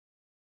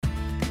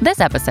This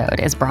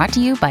episode is brought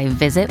to you by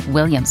Visit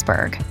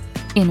Williamsburg.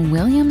 In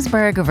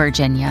Williamsburg,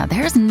 Virginia,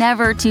 there's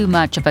never too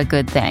much of a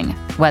good thing.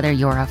 Whether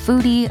you're a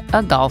foodie,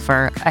 a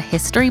golfer, a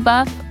history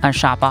buff, a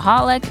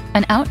shopaholic,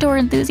 an outdoor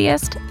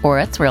enthusiast, or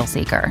a thrill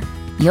seeker,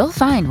 you'll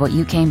find what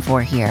you came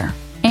for here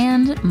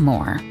and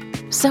more.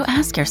 So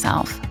ask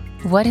yourself,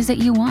 what is it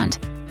you want?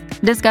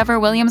 Discover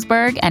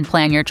Williamsburg and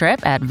plan your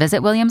trip at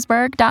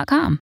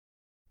visitwilliamsburg.com.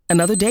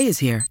 Another day is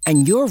here,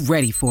 and you're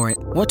ready for it.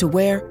 What to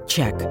wear?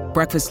 Check.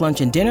 Breakfast, lunch,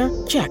 and dinner?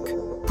 Check.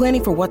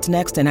 Planning for what's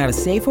next and how to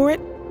save for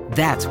it?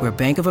 That's where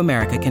Bank of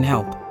America can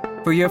help.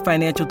 For your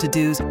financial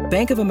to-dos,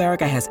 Bank of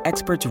America has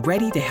experts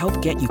ready to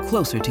help get you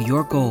closer to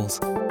your goals.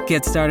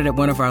 Get started at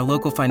one of our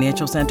local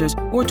financial centers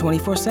or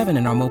 24/7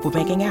 in our mobile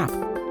banking app.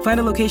 Find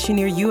a location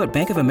near you at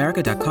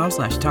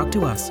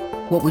bankofamerica.com/talktous.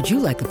 What would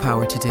you like the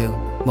power to do?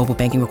 Mobile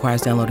banking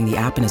requires downloading the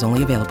app and is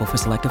only available for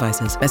select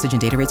devices. Message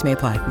and data rates may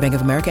apply. Bank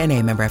of America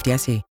N.A., member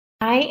FDIC.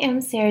 I am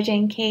Sarah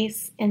Jane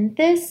Case, and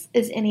this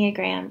is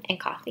Enneagram and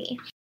Coffee.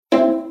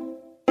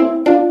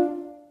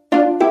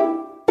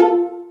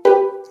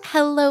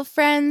 Hello,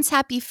 friends.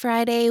 Happy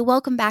Friday.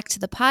 Welcome back to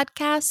the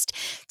podcast.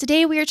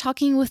 Today, we are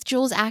talking with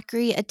Jules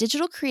Acree, a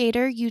digital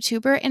creator,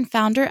 YouTuber, and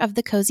founder of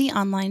the cozy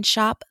online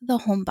shop, The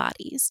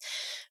Homebodies.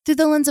 Through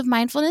the lens of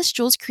mindfulness,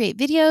 Jules create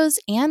videos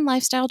and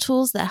lifestyle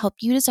tools that help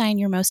you design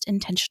your most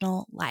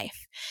intentional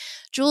life.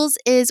 Jules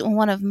is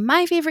one of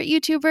my favorite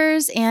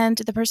YouTubers and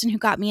the person who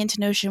got me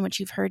into Notion, which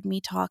you've heard me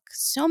talk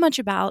so much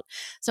about.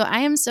 So I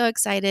am so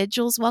excited.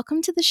 Jules,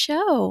 welcome to the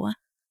show.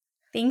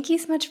 Thank you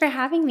so much for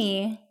having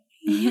me.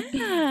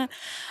 Yeah.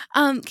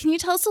 Can you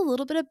tell us a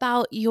little bit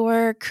about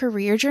your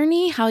career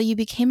journey, how you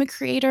became a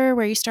creator,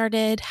 where you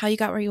started, how you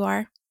got where you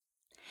are?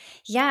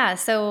 Yeah,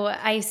 so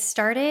I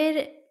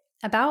started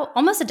about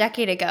almost a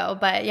decade ago,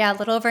 but yeah, a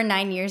little over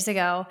 9 years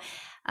ago.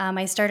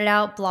 I started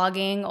out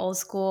blogging, old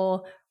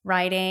school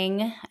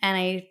writing, and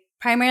I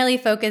primarily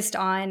focused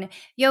on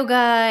yoga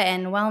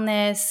and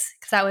wellness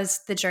because that was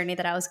the journey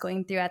that I was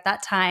going through at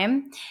that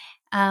time.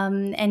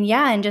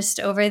 And just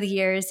over the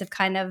years have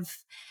kind of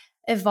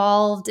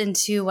evolved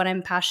into what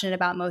I'm passionate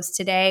about most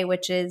today,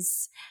 which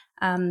is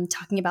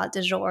talking about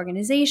digital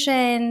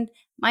organization,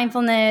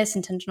 mindfulness,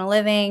 intentional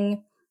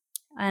living,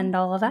 and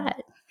all of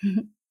that.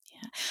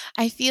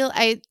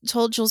 I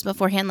told Jules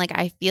beforehand,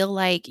 I feel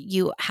like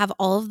you have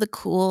all of the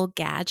cool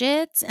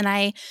gadgets, and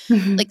I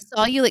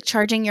saw you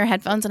charging your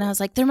headphones, and I was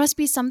like, there must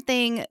be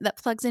something that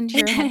plugs into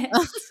your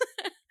headphones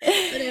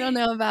that I don't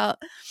know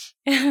about.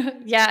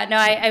 Yeah, no,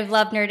 I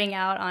love nerding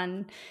out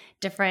on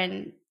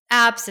different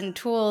apps and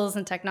tools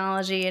and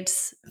technology.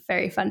 It's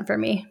very fun for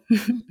me.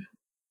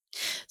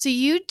 So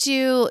you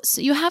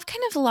have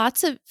kind of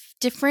lots of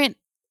different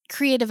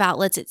creative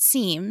outlets, it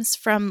seems,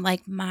 from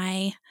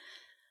my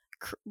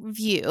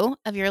view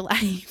of your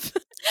life,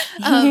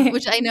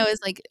 which I know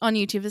is on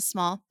YouTube is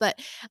small, but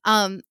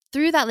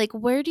through that,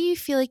 where do you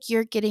feel like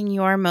you're getting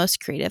your most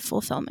creative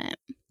fulfillment?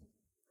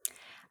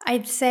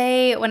 I'd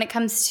say when it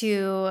comes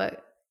to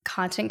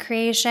content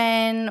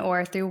creation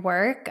or through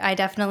work, I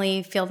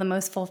definitely feel the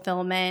most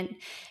fulfillment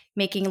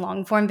making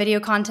long form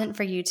video content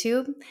for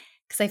YouTube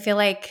because I feel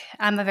like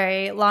I'm a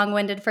very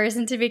long-winded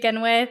person to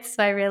begin with.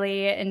 So I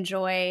really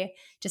enjoy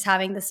just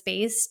having the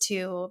space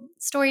to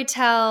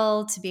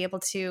storytell, to be able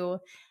to,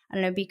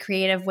 be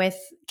creative with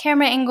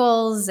camera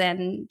angles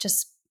and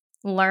just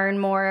learn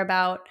more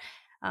about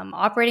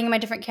operating my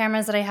different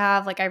cameras that I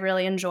have. I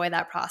really enjoy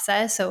that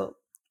process. So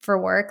for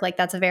work,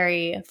 that's a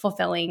very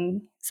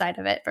fulfilling side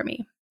of it for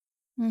me.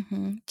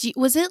 Mm-hmm.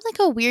 Was it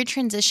a weird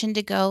transition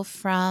to go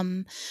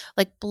from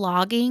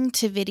blogging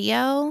to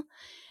video?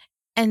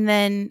 And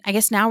then I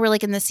guess now we're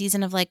in the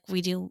season of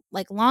we do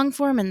long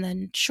form and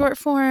then short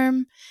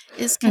form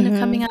is kind of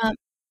coming up.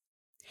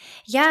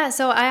 Yeah,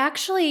 so I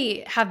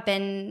actually have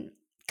been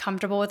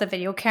comfortable with a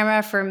video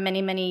camera for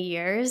many, many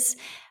years.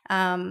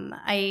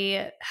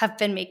 I have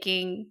been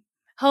making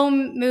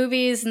home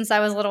movies since I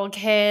was a little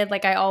kid.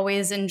 I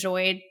always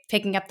enjoyed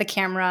picking up the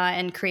camera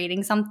and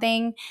creating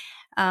something.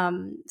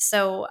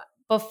 So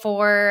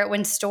before,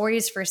 when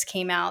stories first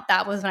came out,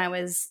 that was when I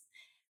was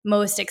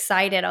most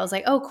excited. I was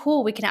like, oh,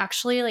 cool. We can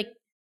actually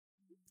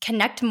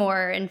connect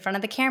more in front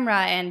of the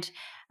camera. And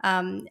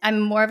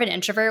I'm more of an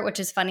introvert, which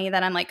is funny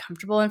that I'm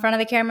comfortable in front of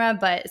the camera,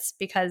 but it's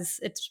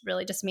because it's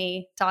really just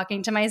me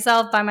talking to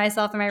myself by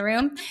myself in my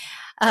room.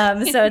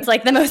 So it's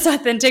the most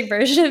authentic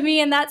version of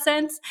me in that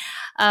sense.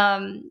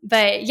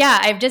 But yeah,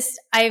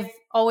 I've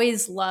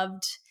always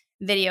loved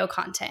video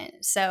content.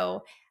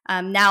 So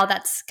now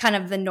that's kind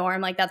of the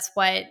norm. That's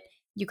what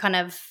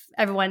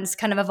everyone's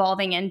kind of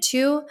evolving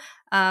into.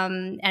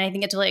 And I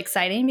think it's really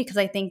exciting because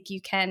I think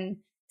you can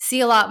see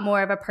a lot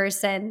more of a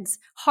person's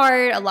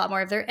heart, a lot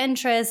more of their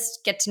interests,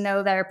 get to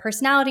know their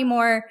personality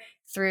more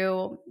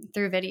through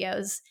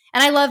videos.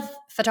 And I love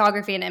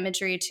photography and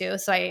imagery too.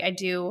 So I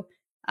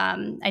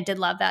did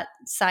love that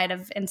side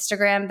of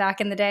Instagram back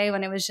in the day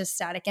when it was just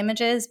static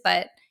images.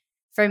 But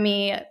for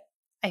me,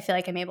 I feel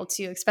like I'm able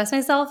to express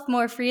myself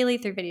more freely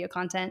through video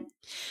content.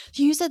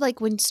 You said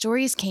when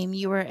stories came,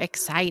 you were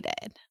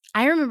excited.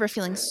 I remember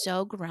feeling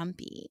so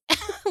grumpy.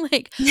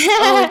 Like,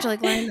 oh, we have to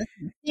like learn this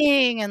new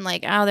thing and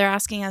like, oh, they're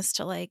asking us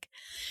to like,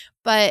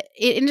 but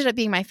it ended up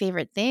being my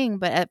favorite thing.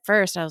 But at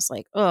first I was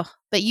like, oh,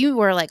 but you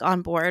were like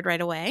on board right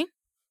away.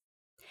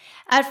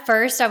 At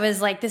first, I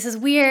was like, this is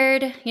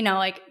weird,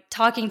 like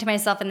talking to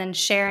myself and then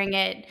sharing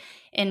it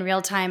in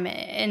real time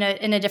in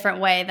a different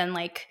way than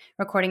like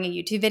recording a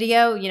YouTube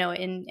video.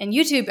 In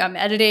YouTube, I'm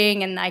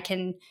editing and I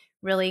can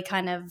really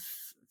kind of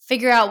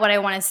figure out what I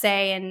want to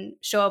say and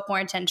show up more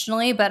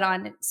intentionally. But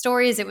on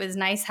stories, it was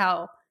nice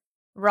how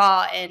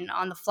raw and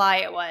on the fly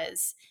it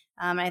was.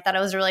 I thought it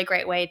was a really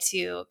great way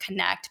to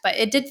connect, but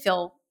it did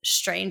feel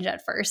strange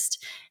at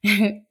first.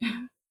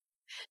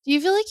 Do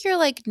you feel like you're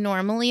like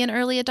normally an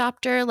early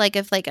adopter? Like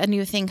if like a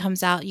new thing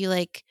comes out, you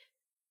like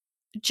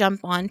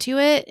jump onto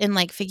it and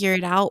like figure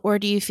it out, or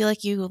do you feel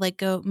like you like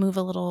go move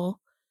a little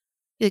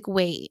like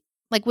wait?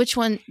 Like which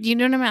one? Do you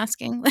know what I'm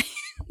asking?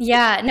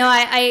 Yeah, no,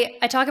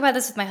 I talk about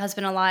this with my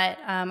husband a lot.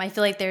 I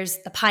feel like there's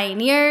the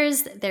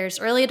pioneers, there's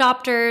early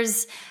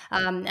adopters,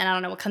 and I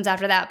don't know what comes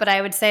after that. But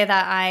I would say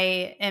that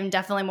I am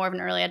definitely more of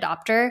an early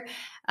adopter.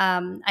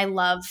 I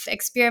love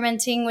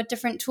experimenting with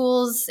different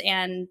tools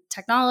and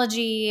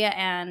technology,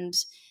 and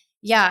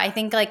yeah, I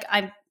think like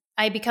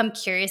I become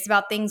curious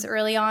about things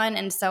early on,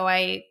 and so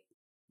I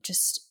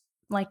just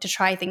like to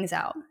try things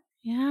out.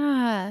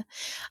 Yeah.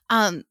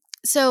 Um,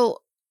 so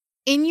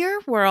in your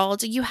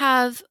world, you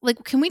have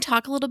like, can we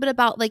talk a little bit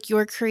about like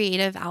your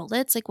creative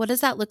outlets? Like, what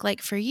does that look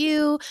like for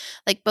you?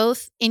 Like,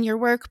 both in your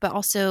work, but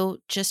also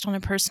just on a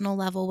personal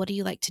level, what do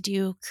you like to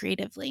do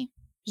creatively?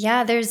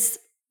 Yeah, there's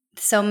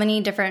so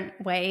many different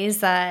ways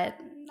that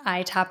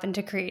I tap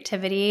into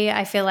creativity.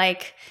 I feel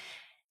like,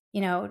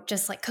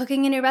 just like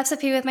cooking a new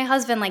recipe with my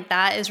husband, like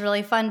that is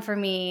really fun for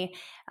me.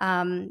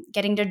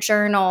 Getting to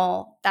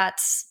journal,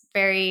 that's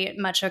very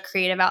much a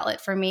creative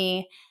outlet for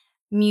me.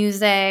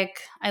 Music,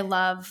 I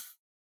love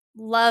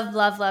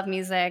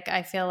music.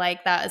 I feel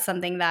like that is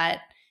something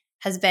that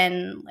has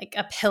been like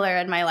a pillar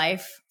in my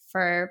life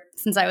for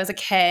since I was a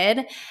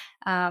kid.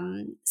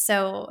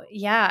 So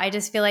yeah, I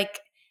just feel like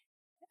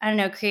I don't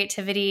know,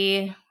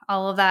 creativity,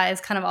 all of that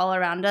is kind of all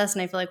around us.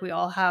 And I feel like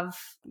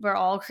we're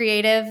all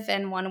creative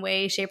in one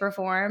way, shape, or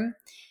form.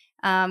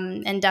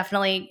 And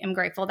definitely am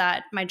grateful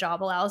that my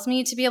job allows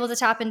me to be able to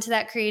tap into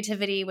that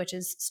creativity, which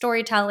is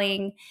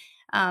storytelling.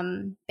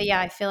 But yeah,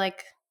 I feel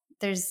like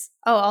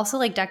also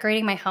like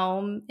decorating my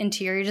home,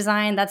 interior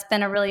design. That's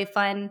been a really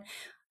fun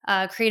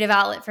creative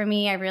outlet for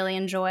me. I really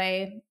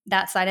enjoy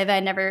that side of it. I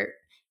never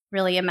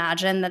really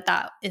imagined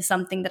that is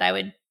something that I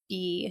would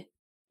be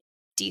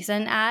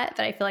decent at,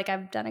 but I feel like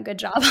I've done a good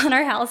job on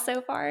our house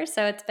so far.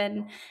 So it's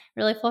been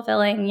really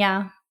fulfilling.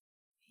 Yeah.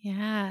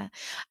 Yeah.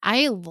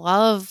 I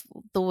love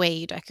the way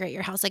you decorate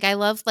your house. Like I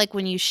love like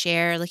when you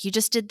share, like you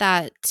just did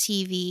that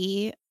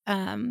TV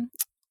console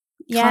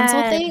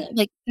Yeah. thing.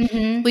 Like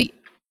hmm wait,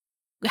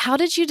 how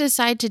did you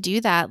decide to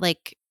do that?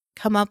 Like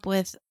come up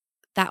with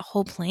that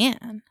whole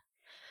plan?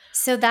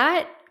 So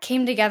that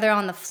came together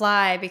on the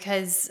fly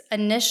because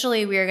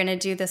initially we were going to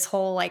do this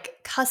whole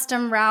like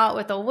custom route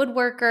with a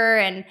woodworker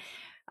and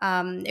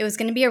it was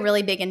going to be a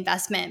really big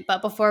investment.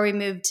 But before we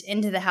moved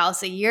into the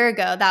house a year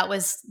ago, that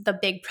was the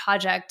big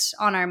project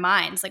on our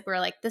minds. Like we were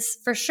like, this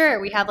for sure.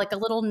 We have like a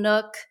little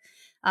nook.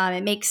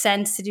 It makes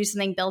sense to do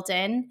something built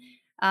in.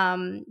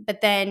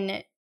 But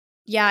then,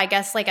 yeah, I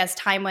guess like as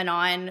time went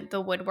on,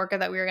 the woodworker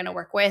that we were going to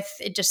work with,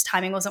 it just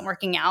timing wasn't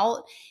working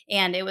out.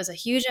 And it was a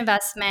huge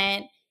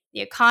investment. The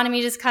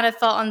economy just kind of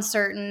felt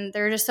uncertain.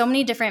 There were just so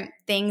many different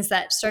things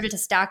that started to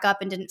stack up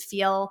and didn't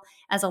feel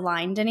as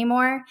aligned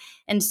anymore.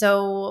 And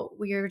so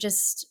we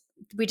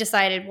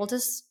decided we'll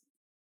just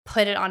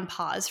put it on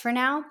pause for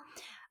now.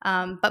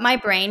 But my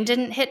brain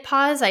didn't hit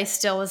pause. I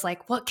still was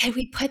like, what can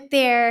we put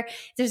there?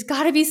 There's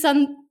got to be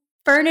some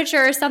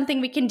furniture or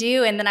something we can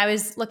do. And then I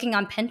was looking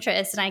on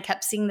Pinterest and I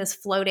kept seeing this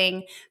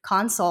floating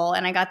console.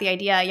 And I got the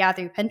idea, yeah,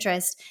 through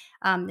Pinterest.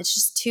 It's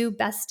just two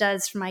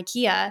Bestas from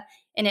IKEA.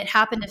 And it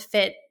happened to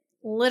fit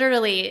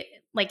literally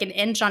like an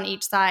inch on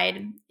each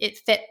side. It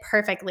fit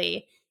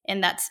perfectly in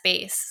that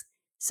space.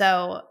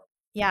 So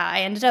yeah,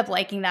 I ended up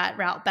liking that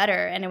route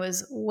better and it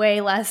was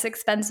way less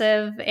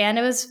expensive and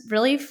it was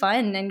really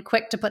fun and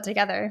quick to put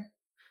together.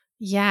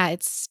 Yeah,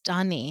 it's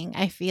stunning.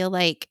 I feel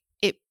like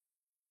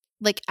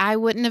I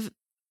wouldn't have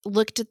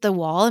looked at the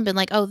wall and been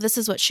like, "Oh, this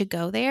is what should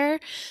go there."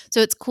 So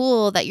it's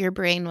cool that your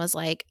brain was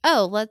like,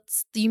 "Oh,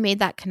 you made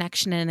that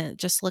connection and it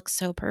just looks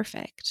so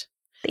perfect."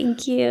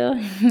 Thank you.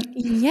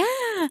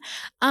 Yeah.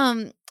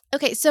 Um,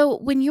 okay, so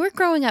when you were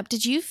growing up,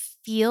 did you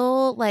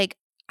feel like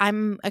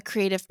I'm a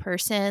creative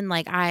person,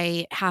 like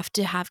I have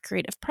to have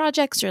creative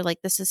projects or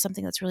like this is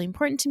something that's really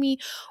important to me?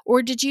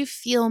 Or did you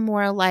feel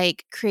more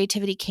like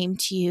creativity came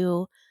to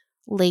you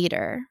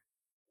later?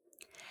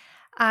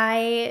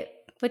 I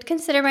would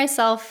consider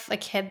myself a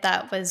kid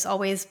that was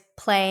always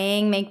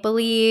playing make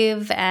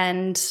believe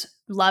and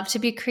loved to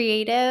be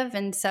creative.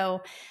 And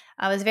so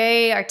I was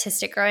very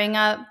artistic growing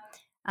up.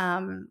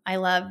 I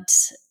loved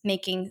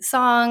making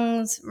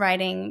songs,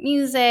 writing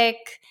music,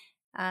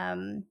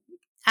 um,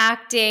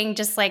 acting,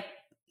 just like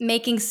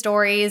making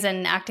stories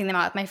and acting them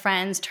out with my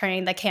friends,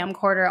 turning the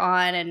camcorder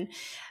on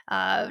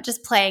and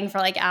just playing for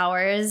like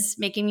hours,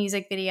 making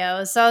music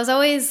videos. So I was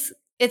always,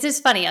 it's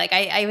just funny. Like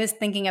I was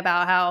thinking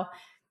about how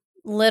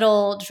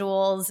little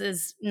Jules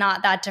is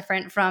not that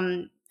different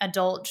from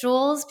adult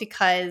Jules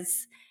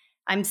because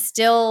I'm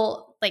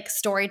still like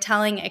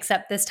storytelling,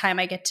 except this time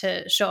I get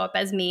to show up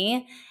as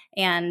me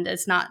and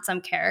it's not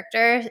some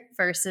character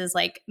versus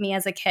like me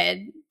as a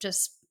kid,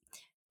 just,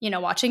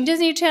 watching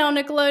Disney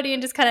Channel, Nickelodeon,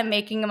 just kind of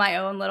making my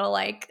own little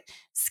like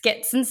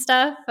skits and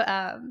stuff.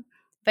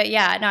 But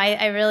yeah, no,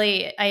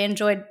 I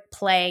enjoyed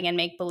playing and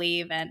make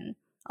believe and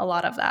a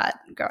lot of that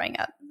growing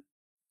up.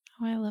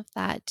 Oh, I love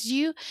that. Did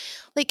you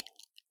like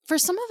for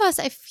some of us,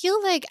 I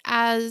feel like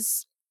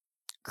as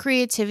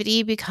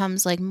creativity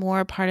becomes like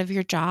more part of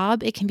your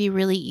job, it can be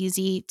really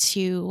easy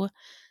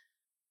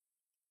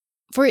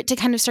for it to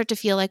kind of start to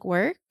feel like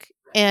work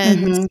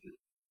and Mhm.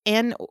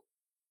 and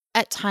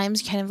at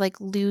times kind of like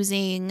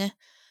losing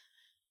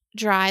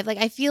drive. Like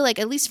I feel like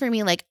at least for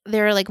me, like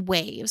there are like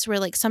waves where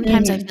like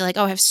sometimes I Mhm. feel like,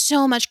 oh, I have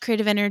so much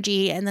creative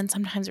energy. And then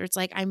sometimes where it's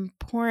like I'm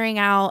pouring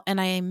out and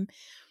I'm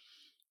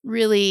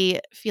really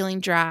feeling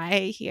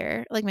dry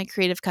here. Like my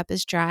creative cup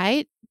is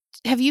dry.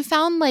 Have you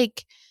found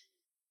like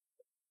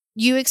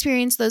you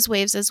experience those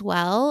waves as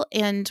well?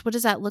 And what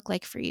does that look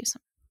like for you?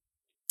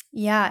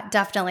 Yeah,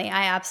 definitely.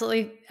 I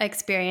absolutely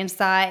experienced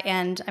that.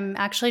 And I'm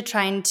actually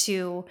trying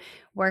to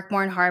work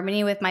more in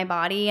harmony with my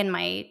body and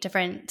my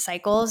different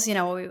cycles. We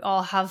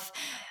all have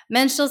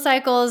menstrual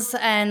cycles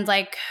and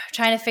like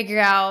trying to figure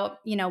out,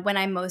 when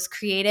I'm most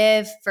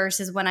creative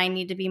versus when I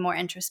need to be more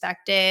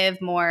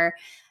introspective, more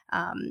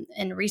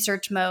in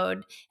research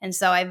mode. And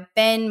so I've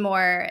been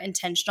more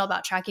intentional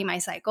about tracking my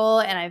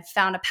cycle and I've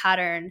found a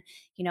pattern,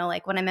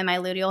 like when I'm in my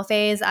luteal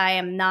phase, I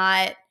am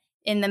not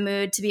in the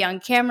mood to be on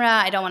camera.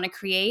 I don't want to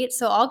create.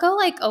 So I'll go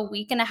like a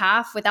week and a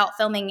half without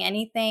filming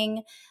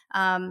anything.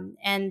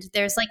 And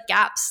there's like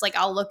gaps. Like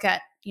I'll look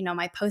at,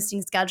 my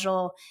posting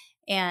schedule.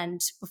 And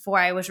before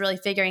I was really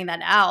figuring that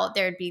out,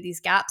 there'd be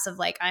these gaps of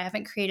like, I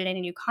haven't created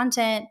any new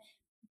content.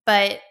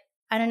 But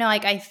I don't know,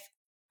 like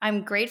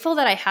I'm grateful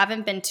that I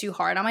haven't been too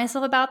hard on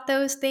myself about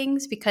those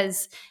things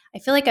because I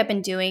feel like I've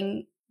been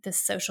doing this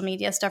social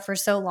media stuff for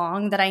so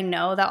long that I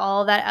know that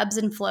all of that ebbs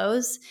and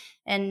flows.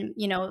 And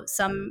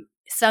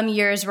some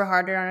years we're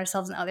harder on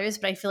ourselves than others,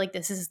 but I feel like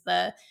this is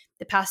the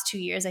past 2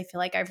 years. I feel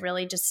like I've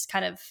really just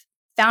kind of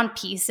found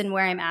peace in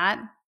where I'm at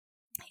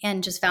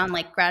and just found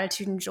like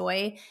gratitude and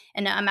joy.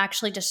 And I'm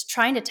actually just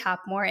trying to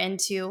tap more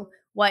into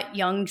what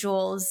young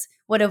Jules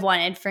would have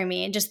wanted for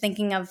me and just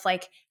thinking of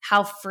like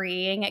how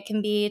freeing it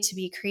can be to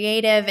be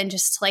creative and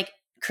just like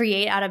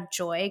create out of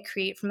joy,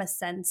 create from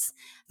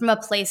a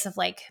place of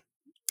like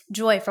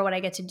joy for what I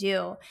get to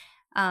do.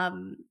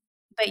 Um,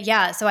 but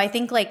yeah, so I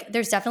think like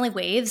there's definitely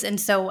waves. And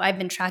so I've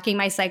been tracking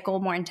my cycle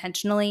more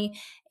intentionally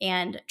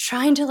and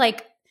trying to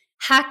like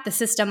hack the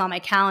system on my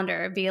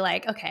calendar, be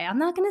like, okay, I'm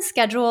not going to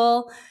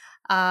schedule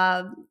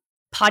uh,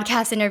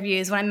 podcast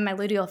interviews when I'm in my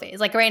luteal phase.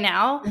 Like right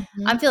now, Mhm.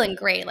 I'm feeling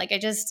great. Like I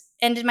just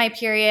ended my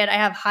period. I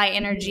have high Mhm.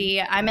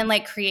 energy. I'm in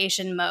like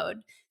creation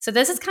mode. So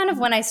this is kind of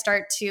when I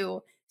start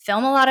to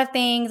film a lot of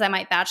things. I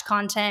might batch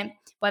content,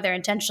 whether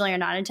intentionally or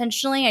not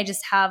intentionally. I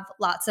just have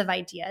lots of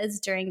ideas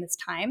during this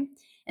time.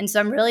 And so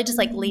I'm really just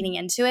like leaning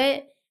into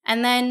it.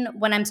 And then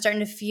when I'm starting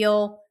to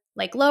feel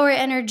like lower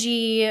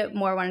energy,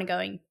 more want to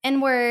going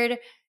inward,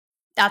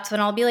 that's when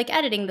I'll be like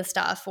editing the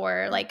stuff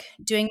or like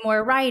doing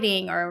more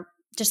writing or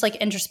just like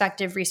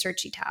introspective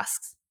researchy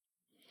tasks.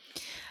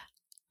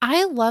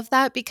 I love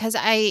that because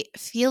I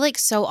feel like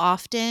so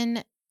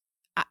often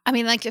I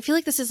mean, like, I feel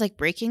like this is, like,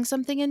 breaking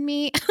something in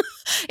me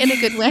in a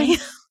good way.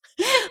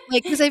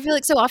 Like, because I feel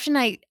like so often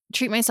I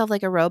treat myself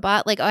like a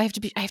robot, like, "Oh, I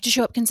have to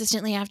show up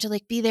consistently, I have to,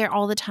 like, be there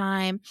all the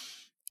time."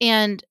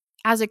 And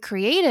as a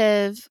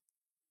creative,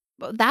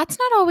 that's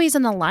not always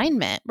in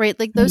alignment, right?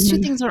 Like, those 2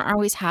 Mhm. things aren't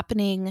always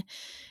happening.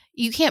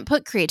 You can't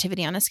put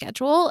creativity on a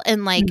schedule,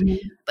 and, like Mhm.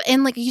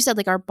 and like you said,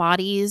 like, our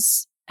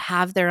bodies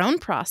have their own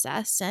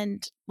process,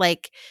 and,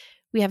 like,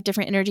 we have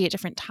different energy at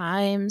different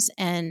times,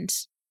 and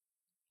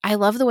I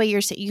love the way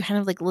you kind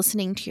of like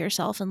listening to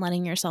yourself and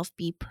letting yourself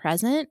be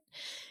present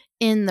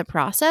in the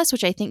process,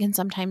 which I think can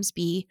sometimes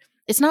be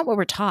it's not what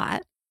we're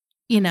taught,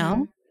 you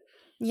know? Mhm.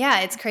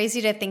 Yeah, it's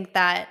crazy to think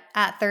that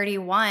at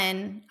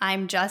 31,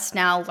 I'm just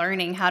now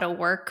learning how to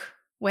work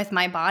with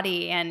my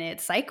body and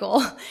its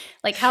cycle.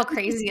 Like, how Your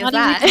crazy is body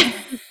was that? with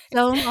you for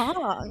so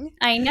long.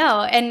 I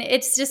know. And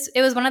it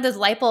was one of those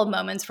light bulb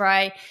moments where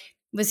I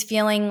was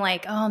feeling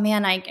like, oh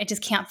man, I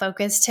just can't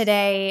focus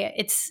today.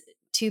 It's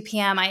 2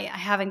 p.m. I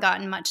haven't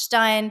gotten much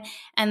done.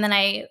 And then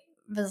I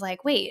was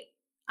like, wait,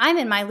 I'm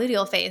in my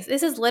luteal phase.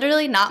 This is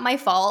literally not my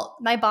fault.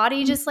 My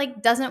body just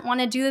like doesn't want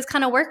to do this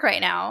kind of work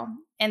right now.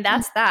 And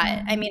that's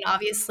that. I mean,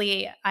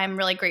 obviously, I'm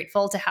really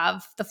grateful to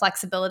have the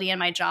flexibility in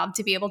my job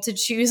to be able to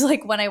choose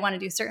like when I want to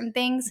do certain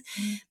things.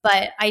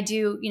 But I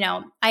do,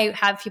 I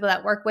have people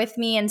that work with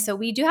me. And so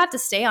we do have to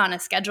stay on a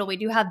schedule. We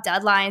do have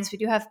deadlines. We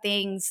do have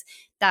things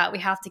that we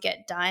have to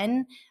get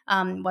done,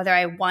 whether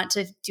I want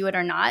to do it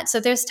or not. So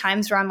there's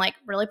times where I'm like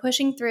really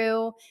pushing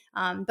through.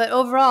 But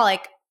overall,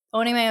 like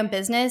owning my own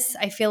business,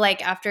 I feel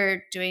like I've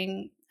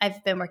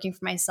been working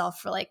for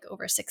myself for like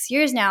over 6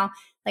 years now.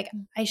 Like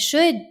I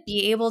should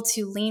be able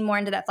to lean more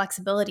into that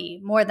flexibility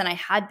more than I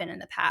had been in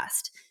the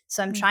past.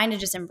 So I'm trying to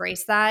just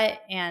embrace that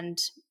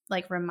and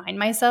like remind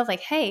myself like,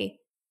 hey,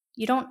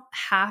 you don't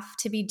have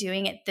to be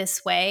doing it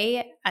this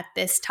way at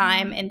this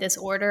time in this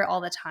order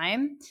all the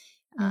time.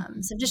 So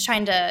I'm just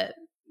trying to,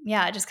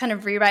 just kind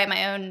of rewrite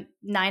my own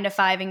 9 to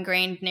 5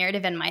 ingrained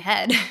narrative in my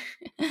head.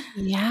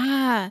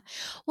 Yeah.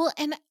 Well,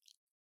 and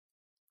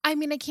I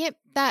mean,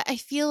 I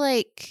feel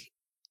like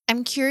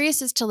I'm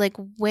curious as to like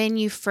when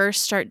you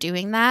first start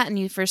doing that and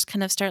you first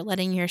kind of start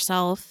letting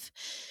yourself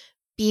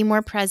be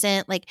more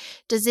present. Like,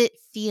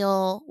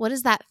 what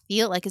does that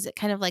feel like? Is it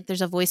kind of like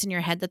there's a voice in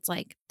your head that's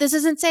like, this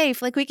isn't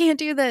safe. Like, we can't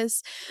do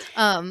this.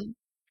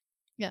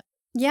 Yeah.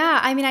 Yeah.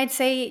 I mean, I'd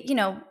say,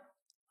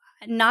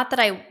 not that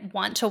I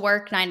want to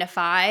work 9 to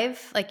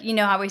 5. Like,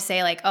 how we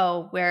say like,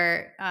 oh,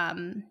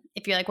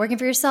 if you're like working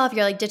for yourself,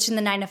 you're like ditching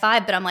the 9 to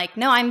 5. But I'm like,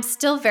 no, I'm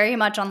still very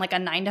much on like a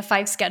 9 to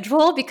 5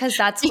 schedule because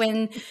that's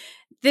when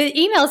the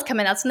emails come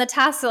in. That's when the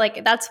tasks are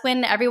like, that's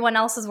when everyone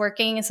else is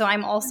working. So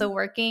I'm also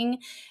working.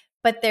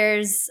 But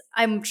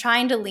I'm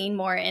trying to lean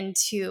more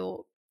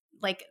into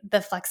like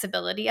the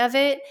flexibility of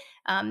it.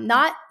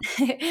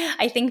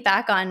 I think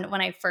back on when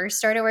I first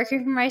started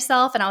working for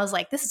myself and I was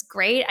like, this is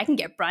great. I can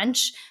get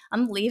brunch.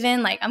 I'm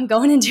leaving. Like I'm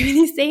going and doing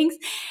these things.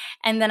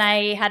 And then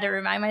I had to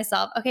remind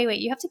myself, okay, wait,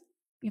 you have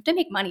to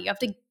make money. You have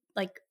to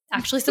like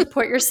actually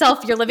support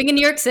yourself. You're living in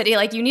New York City.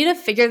 Like you need to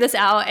figure this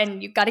out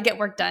and you've got to get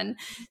work done.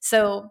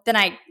 So then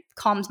I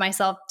calmed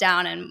myself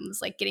down and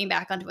was like getting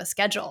back onto a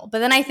schedule. But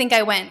then I think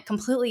I went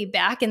completely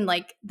back in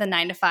like the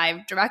 9 to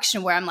 5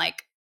 direction where I'm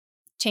like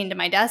chained to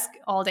my desk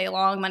all day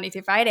long, Monday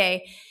through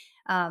Friday.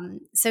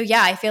 So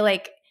yeah, I feel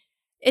like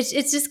it's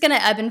just going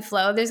to ebb and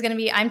flow.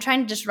 I'm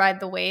trying to just ride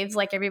the waves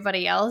like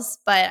everybody else.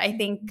 But I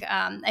think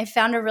I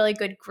found a really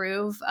good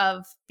groove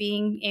of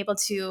being able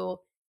to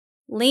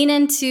lean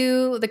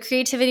into the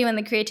creativity when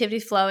the creativity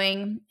is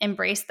flowing,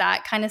 embrace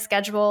that kind of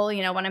schedule.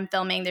 When I'm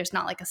filming, there's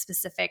not like a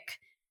specific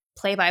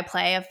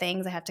play-by-play of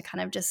things. I have to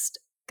kind of just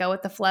go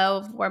with the flow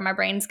of where my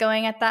brain's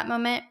going at that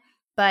moment.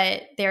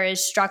 But there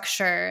is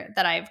structure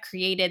that I've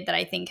created that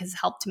I think has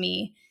helped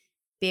me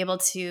be able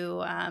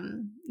to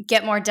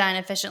get more done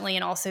efficiently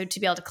and also to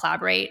be able to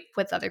collaborate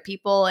with other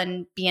people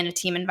and be in a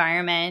team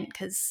environment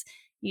because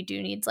you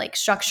do need like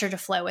structure to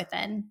flow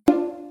within.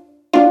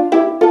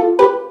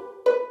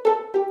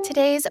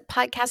 Today's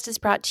podcast is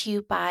brought to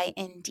you by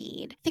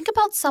Indeed. Think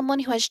about someone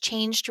who has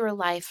changed your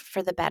life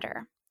for the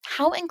better.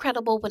 How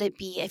incredible would it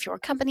be if your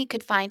company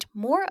could find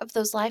more of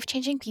those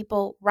life-changing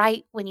people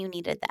right when you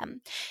needed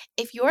them?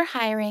 If you're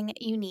hiring,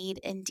 you need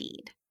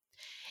Indeed.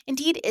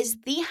 Indeed is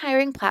the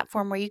hiring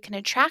platform where you can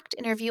attract,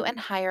 interview, and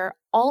hire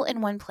all in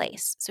one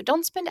place. So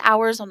don't spend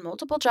hours on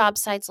multiple job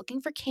sites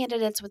looking for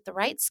candidates with the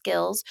right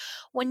skills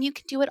when you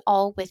can do it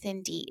all with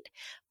Indeed.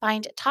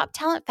 Find top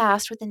talent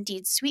fast with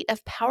Indeed's suite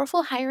of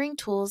powerful hiring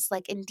tools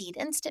like Indeed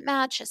Instant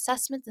Match,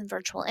 assessments, and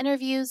virtual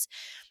interviews.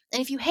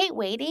 And if you hate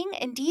waiting,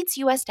 Indeed's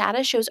US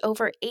data shows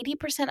over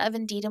 80% of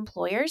Indeed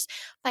employers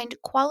find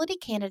quality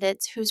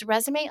candidates whose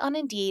resume on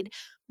Indeed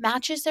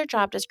matches their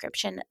job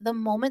description the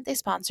moment they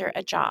sponsor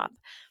a job.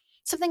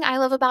 Something I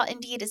love about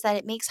Indeed is that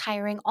it makes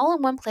hiring all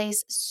in one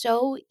place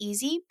so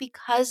easy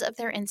because of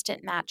their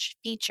instant match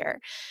feature.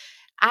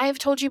 I've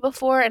told you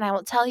before, and I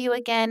will tell you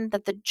again,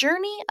 that the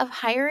journey of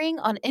hiring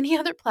on any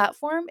other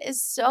platform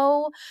is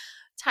so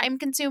time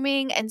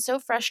consuming and so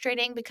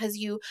frustrating because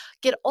you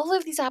get all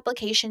of these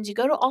applications, you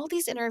go to all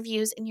these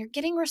interviews, and you're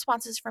getting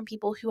responses from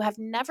people who have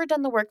never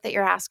done the work that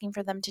you're asking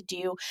for them to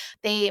do.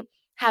 They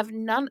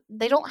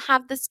don't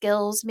have the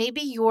skills.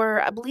 Maybe you're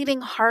a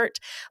bleeding heart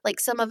like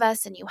some of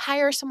us, and you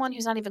hire someone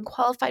who's not even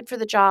qualified for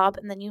the job,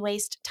 and then you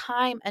waste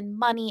time and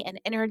money and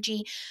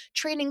energy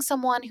training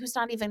someone who's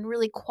not even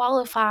really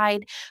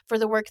qualified for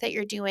the work that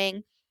you're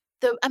doing.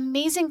 The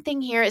amazing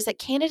thing here is that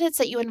candidates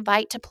that you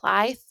invite to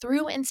apply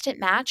through Instant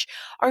Match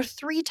are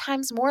 3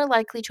 times more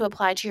likely to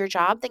apply to your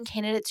job than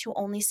candidates who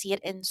only see it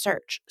in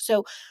search.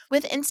 So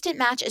with Instant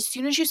Match, as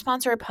soon as you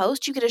sponsor a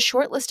post, you get a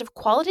short list of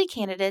quality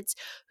candidates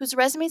whose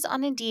resumes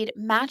on Indeed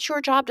match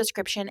your job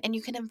description, and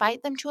you can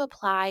invite them to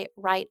apply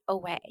right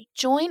away.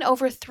 Join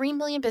over 3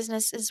 million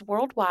businesses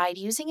worldwide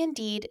using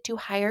Indeed to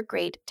hire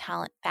great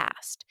talent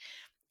fast.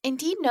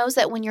 Indeed knows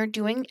that when you're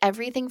doing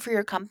everything for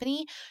your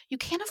company, you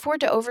can't afford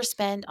to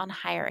overspend on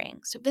hiring.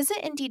 So visit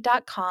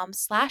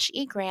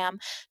Indeed.com/egram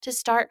to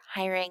start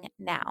hiring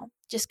now.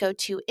 Just go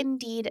to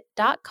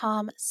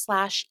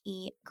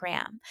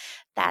Indeed.com/egram.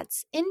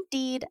 That's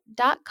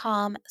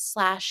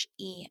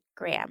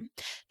Indeed.com/egram.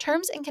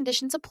 Terms and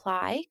conditions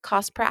apply.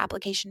 Cost per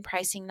application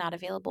pricing not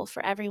available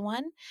for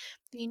everyone.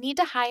 If you need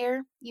to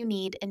hire, you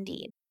need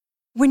Indeed.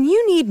 When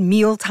you need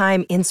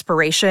mealtime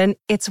inspiration,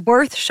 it's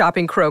worth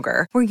shopping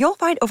Kroger, where you'll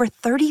find over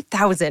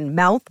 30,000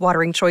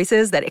 mouth-watering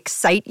choices that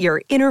excite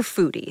your inner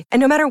foodie. And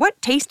no matter what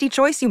tasty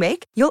choice you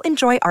make, you'll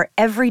enjoy our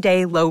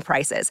everyday low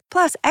prices,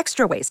 plus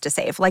extra ways to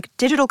save, like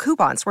digital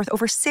coupons worth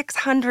over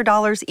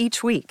 $600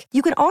 each week.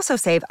 You can also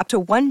save up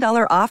to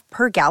 $1 off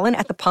per gallon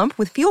at the pump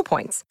with fuel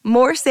points.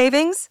 More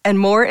savings and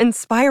more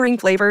inspiring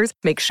flavors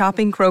make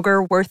shopping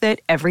Kroger worth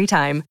it every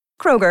time.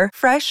 Kroger,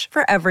 fresh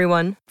for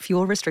everyone.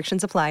 Fuel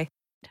restrictions apply.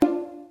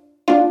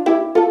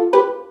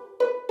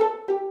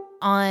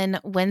 On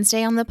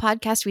Wednesday on the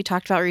podcast, we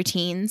talked about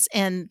routines,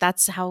 and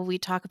that's how we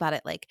talk about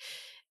it. Like,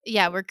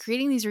 yeah, we're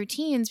creating these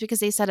routines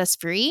because they set us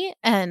free,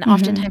 and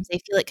oftentimes they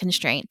feel like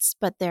constraints,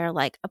 but they're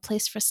like a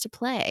place for us to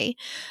play.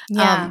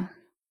 Yeah.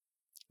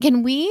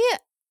 Can we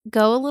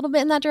go a little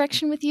bit in that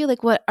direction with you?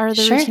 Like, what are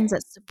the Sure. routines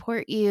that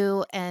support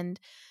you? And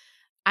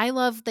I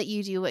love that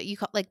you do what you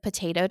call like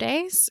potato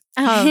days.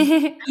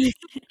 Can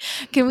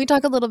we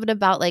talk a little bit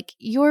about like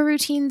your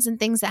routines and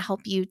things that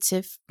help you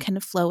to kind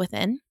of flow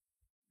within?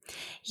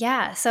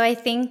 Yeah, so I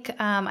think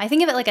of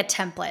it like a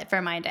template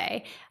for my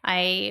day.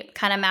 I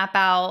kind of map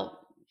out,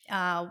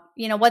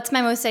 what's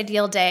my most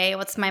ideal day,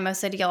 what's my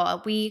most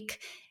ideal week,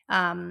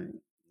 um,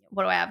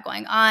 what do I have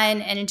going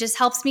on, and it just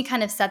helps me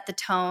kind of set the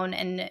tone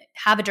and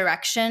have a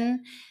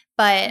direction.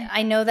 But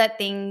I know that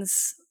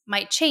things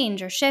might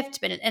change or shift,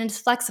 and it's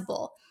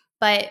flexible.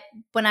 But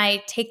when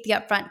I take the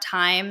upfront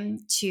time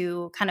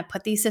to kind of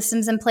put these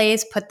systems in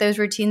place, put those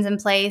routines in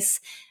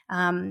place,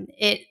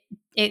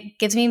 it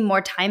gives me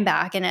more time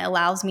back, and it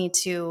allows me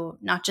to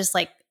not just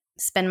like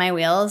spin my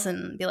wheels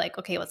and be like,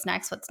 okay, what's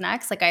next? What's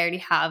next? Like I already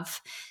have,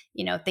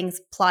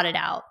 things plotted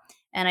out.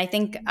 And I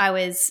think I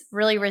was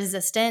really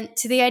resistant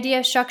to the idea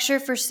of structure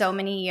for so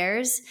many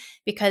years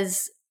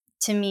because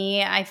to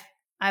me, I've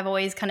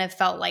always kind of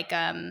felt like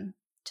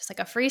just like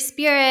a free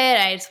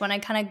spirit. I just want to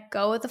kind of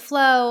go with the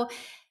flow.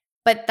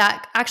 But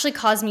that actually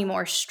caused me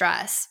more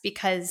stress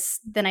because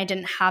then I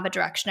didn't have a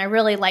direction. I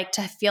really like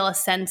to feel a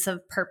sense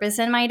of purpose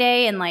in my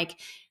day. And like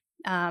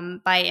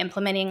by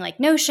implementing like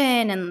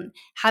Notion and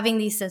having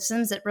these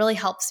systems, it really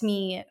helps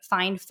me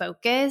find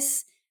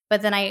focus.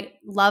 But then I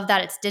love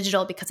that it's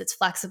digital because it's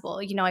flexible.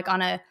 Like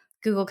on a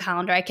Google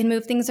Calendar, I can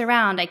move things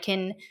around. I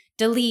can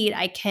delete.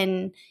 I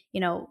can,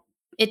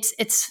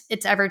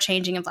 it's ever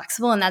changing and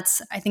flexible. And I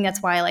think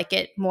that's why I like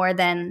it more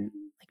than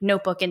like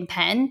notebook and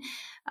pen.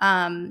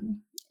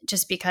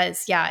 Just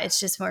because,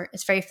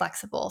 it's very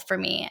flexible for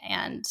me.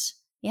 And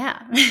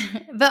yeah.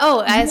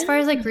 But as far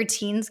as like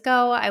routines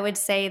go, I would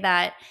say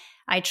that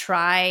I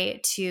try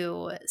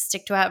to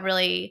stick to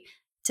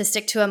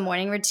a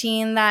morning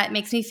routine that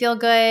makes me feel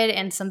good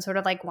and some sort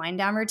of like wind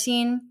down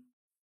routine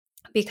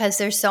because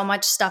there's so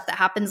much stuff that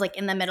happens like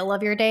in the middle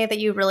of your day that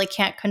you really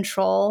can't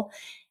control.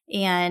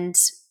 And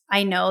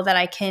I know that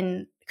I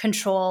can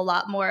control a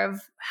lot more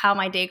of how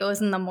my day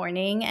goes in the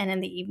morning and in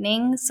the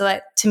evening. So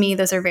that, to me,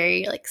 those are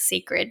very like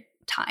sacred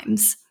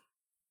times.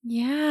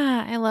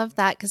 Yeah, I love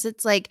that because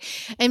it's like,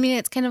 I mean,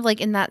 it's kind of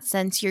like in that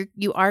sense,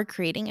 you are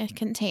creating a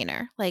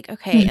container. Like,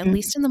 okay, at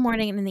least in the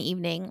morning and in the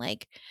evening,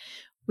 like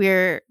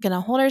we're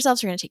gonna hold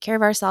ourselves, we're gonna take care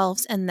of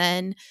ourselves, and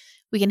then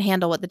we can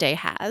handle what the day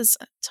has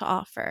to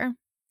offer.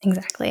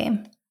 Exactly.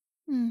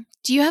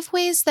 Do you have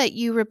ways that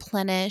you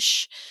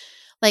replenish,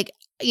 like,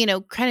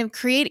 kind of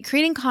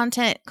creating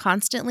content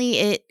constantly?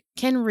 It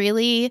can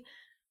really,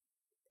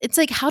 it's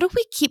like, how do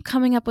we keep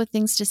coming up with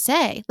things to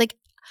say? Like,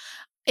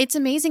 it's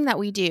amazing that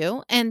we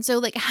do. And so,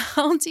 like,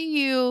 how do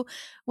you,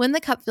 when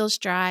the cup feels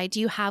dry, do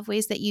you have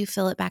ways that you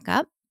fill it back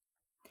up?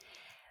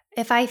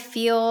 If I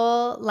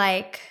feel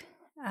like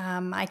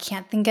I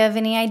can't think of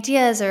any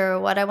ideas or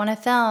what I want to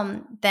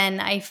film, then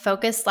I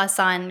focus less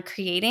on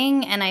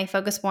creating and I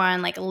focus more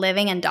on like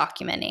living and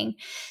documenting.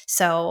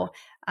 So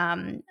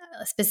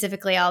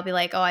specifically, I'll be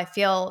like,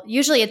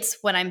 usually it's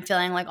when I'm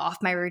feeling like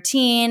off my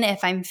routine,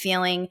 if I'm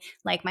feeling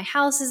like my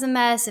house is a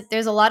mess, if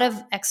there's a lot of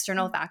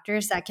external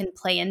factors that can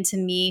play into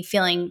me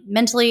feeling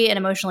mentally and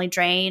emotionally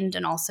drained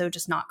and also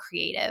just not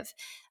creative.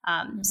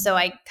 So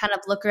I kind of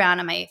look around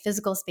at my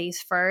physical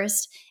space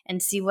first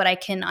and see what I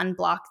can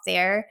unblock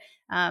there.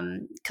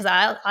 Because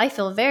I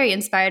feel very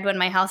inspired when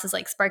my house is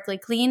like sparkly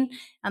clean.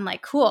 I'm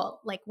like, cool,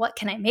 like what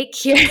can I make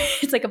here?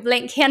 It's like a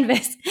blank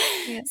canvas.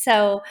 Yeah.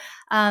 So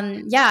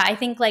I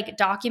think like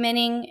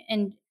documenting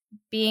and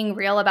being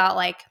real about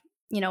like,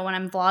 when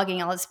I'm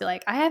vlogging, I'll just be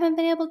like, I haven't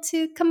been able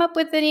to come up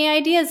with any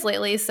ideas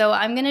lately. So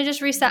I'm going to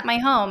just reset my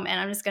home and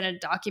I'm just going to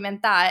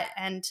document that.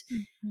 And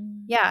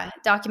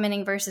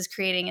documenting versus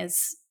creating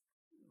is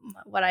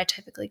what I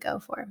typically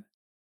go for.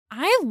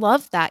 I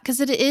love that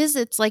because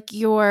it's like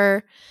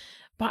you're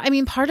I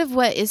mean, part of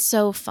what is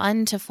so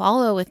fun to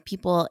follow with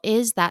people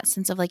is that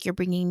sense of like you're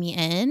bringing me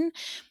in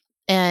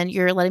and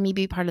you're letting me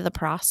be part of the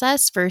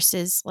process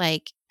versus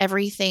like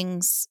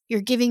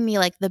you're giving me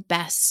like the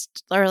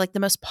best or like the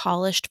most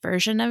polished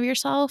version of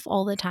yourself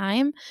all the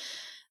time.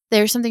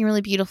 There's something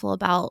really beautiful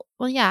about,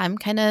 well, yeah, I'm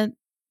kind of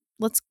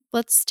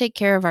let's take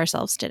care of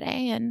ourselves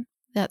today, and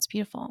that's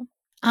beautiful.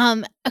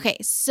 Okay,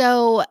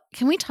 so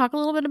can we talk a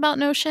little bit about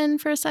Notion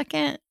for a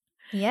second?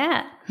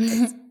 Yeah.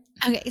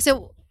 Okay,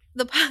 so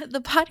the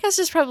podcast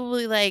is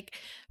probably like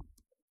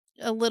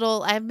a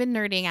little. I've been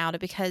nerding out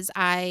because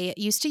I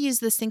used to use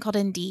this thing called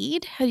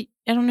Indeed. I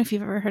don't know if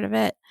you've ever heard of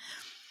it.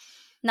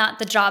 Not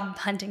the job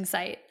hunting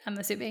site, I'm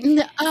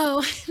assuming.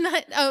 No,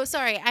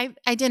 sorry.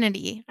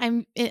 Identity.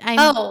 I'm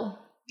Oh.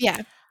 yeah.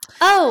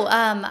 Oh,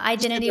 I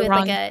said identity the with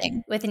wrong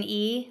thing. with an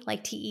E,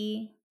 like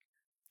TE.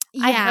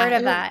 I've Yeah, heard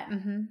of that.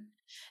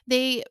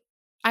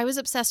 I was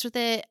obsessed with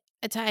it.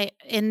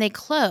 And they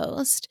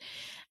closed.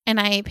 And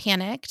I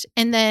panicked.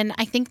 And then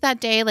I think that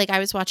day, like I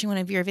was watching one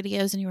of your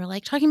videos and you were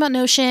like talking about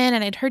Notion,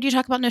 and I'd heard you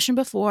talk about Notion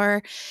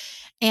before.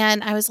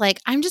 And I was like,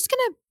 I'm just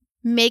going to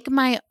make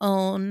my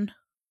own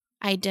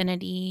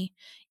identity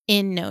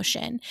in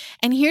Notion.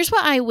 And here's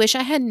what I wish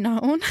I had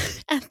known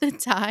at the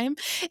time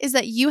is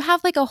that you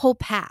have like a whole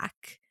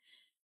pack,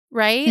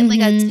 right? Like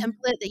a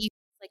template that you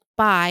like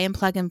buy and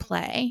plug and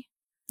play.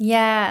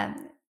 Yeah.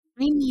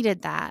 I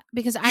needed that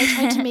because I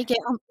tried to make it.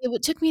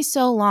 It took me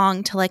so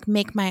long to like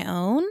make my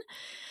own.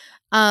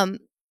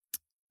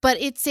 But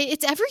it's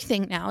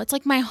everything now. It's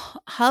like my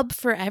hub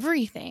for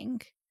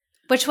everything.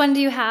 Which one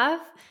do you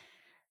have?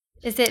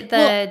 Is it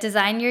the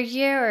Design Your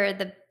Year or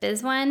the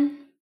Biz one?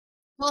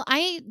 Well,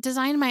 I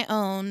designed my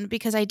own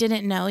because I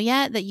didn't know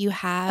yet that you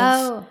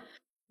have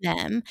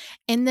them.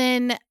 And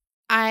then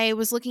I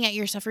was looking at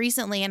your stuff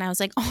recently and I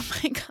was like, oh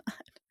my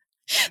God,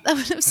 that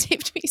would have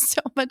saved me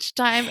so much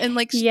time. And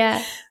like,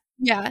 yeah.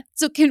 Yeah.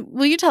 So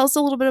will you tell us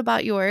a little bit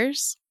about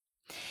yours?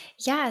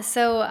 Yeah.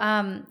 So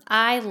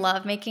I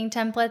love making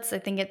templates. I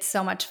think it's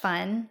so much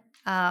fun.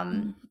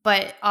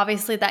 But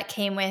obviously that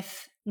came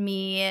with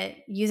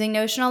me using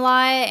Notion a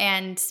lot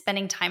and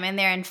spending time in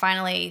there and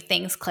finally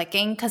things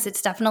clicking, because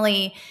it's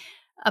definitely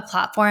a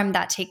platform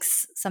that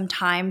takes some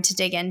time to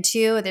dig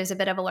into. There's a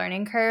bit of a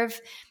learning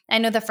curve. I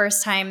know the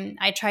first time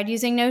I tried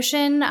using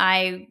Notion,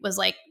 it was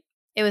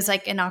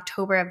like in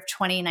October of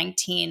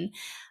 2019.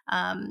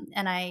 And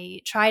I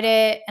tried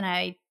it and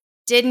I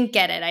didn't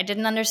get it. I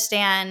didn't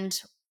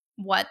understand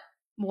what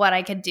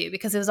I could do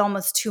because it was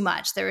almost too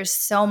much. There was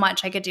so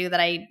much I could do that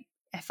I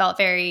felt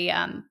very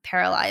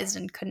paralyzed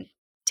and couldn't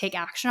take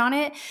action on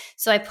it.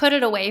 So I put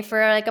it away for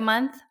like a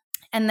month,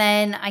 and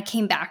then I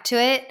came back to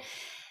it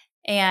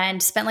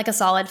and spent like a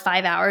solid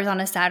 5 hours on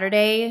a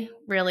Saturday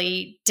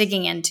really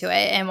digging into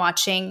it and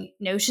watching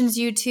Notion's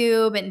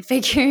YouTube and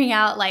figuring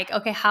out like,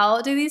 okay,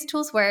 how do these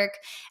tools work?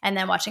 And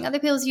then watching other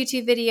people's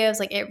YouTube videos.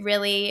 Like it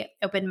really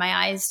opened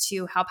my eyes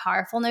to how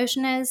powerful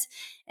Notion is.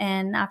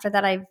 And after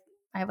that, I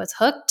was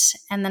hooked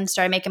and then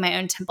started making my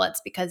own templates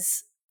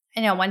because,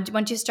 you know,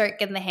 once you start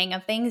getting the hang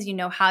of things, you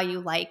know how you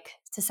like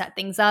to set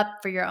things up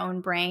for your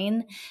own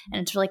brain,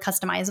 and it's really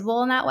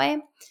customizable in that way.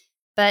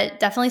 But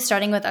definitely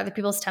starting with other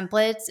people's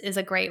templates is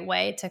a great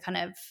way to kind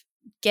of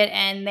get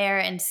in there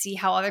and see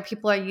how other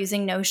people are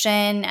using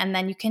Notion, and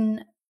then you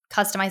can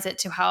customize it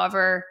to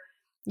however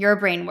your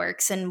brain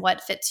works and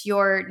what fits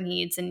your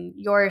needs and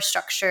your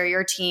structure,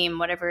 your team,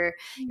 whatever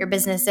your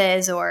business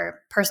is or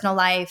personal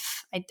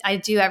life. I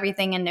do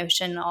everything in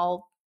Notion,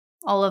 all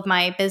of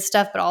my biz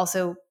stuff, but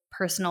also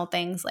personal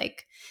things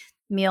like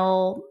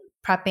meal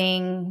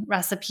prepping,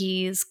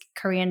 recipes,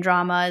 Korean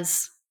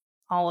dramas,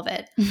 all of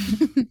it.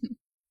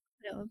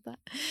 I love that.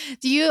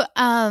 Do you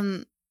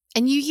and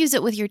you use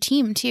it with your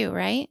team too,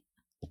 right?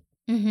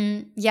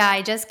 Yeah,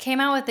 I just came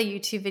out with a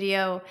YouTube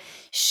video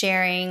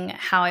sharing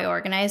how I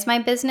organize my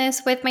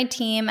business with my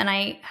team. And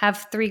I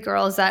have 3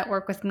 girls that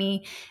work with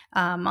me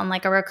on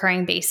like a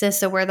recurring basis.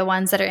 So we're the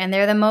ones that are in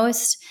there the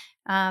most.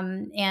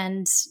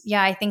 And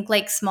yeah, I think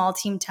like small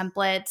team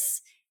templates,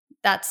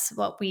 that's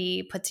what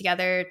we put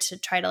together to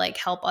try to like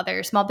help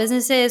other small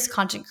businesses,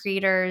 content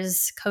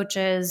creators,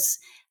 coaches,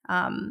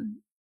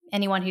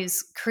 anyone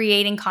who's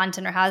creating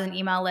content or has an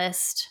email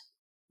list.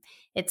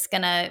 It's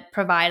going to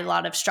provide a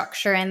lot of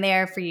structure in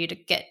there for you to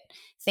get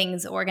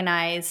things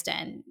organized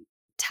and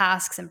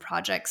tasks and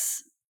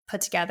projects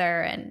put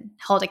together and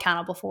held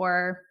accountable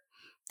for,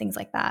 things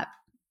like that.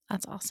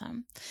 That's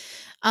awesome.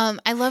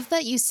 I love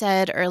that you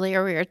said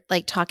earlier we were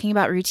like talking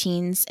about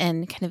routines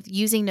and kind of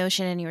using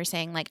Notion, and you were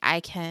saying like I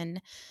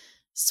can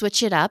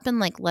switch it up and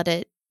like let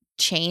it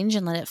change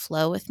and let it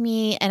flow with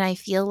me. And I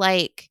feel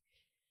like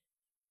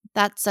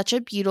that's such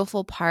a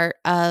beautiful part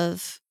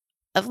of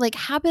like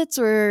habits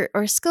or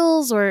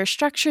skills or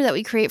structure that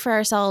we create for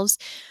ourselves.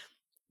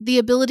 The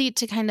ability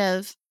to kind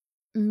of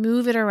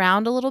move it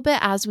around a little bit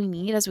as we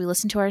need, as we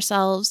listen to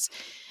ourselves.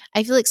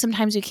 I feel like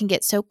sometimes we can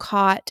get so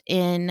caught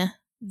in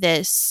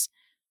this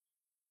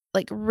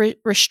like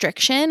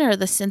restriction or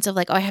the sense of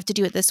like, oh, I have to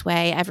do it this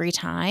way every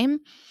time.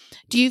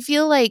 Do you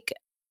feel like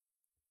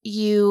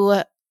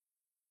you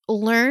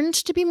learned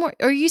to be more,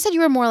 or you said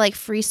you were more like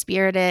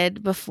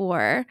free-spirited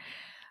before.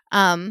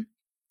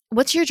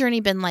 What's your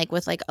journey been like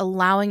with like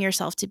allowing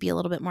yourself to be a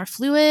little bit more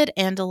fluid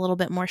and a little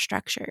bit more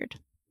structured?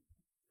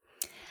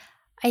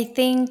 I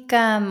think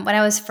when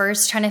I was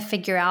first trying to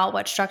figure out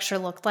what structure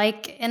looked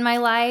like in my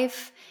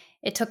life,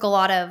 it took a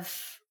lot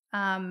of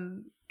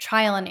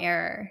trial and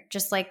error,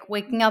 just like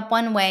waking up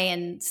one way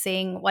and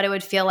seeing what it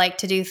would feel like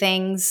to do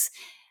things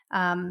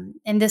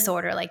in this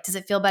order. Like, does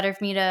it feel better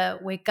for me to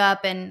wake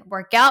up and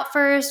work out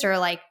first? Or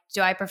like,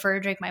 do I prefer to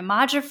drink my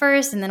matcha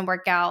first and then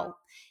work out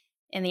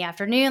in the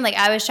afternoon? Like,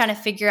 I was trying to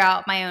figure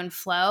out my own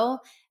flow.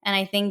 And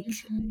I think,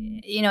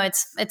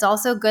 it's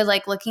also good,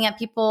 like looking at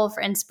people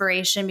for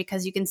inspiration,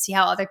 because you can see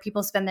how other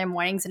people spend their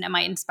mornings and it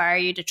might inspire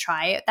you to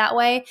try it that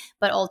way.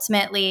 But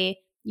ultimately,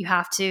 you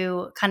have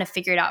to kind of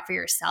figure it out for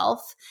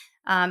yourself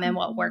and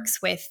what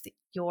works with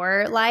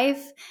your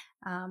life.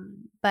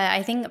 But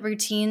I think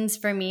routines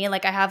for me,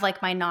 like I have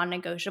like my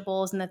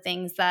non-negotiables and the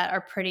things that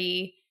are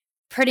pretty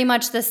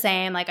much the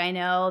same. Like I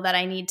know that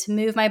I need to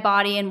move my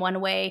body in one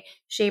way,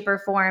 shape, or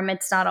form.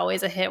 It's not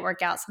always a HIIT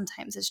workout.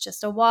 Sometimes it's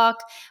just a walk,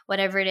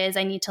 whatever it is.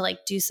 I need to like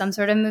do some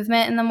sort of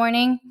movement in the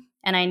morning,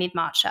 and I need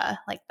matcha.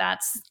 Like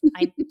that's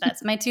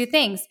my two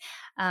things.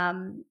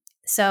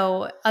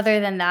 So other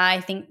than that,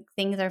 I think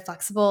things are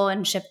flexible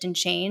and shift and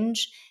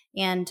change.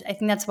 And I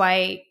think that's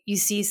why you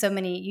see so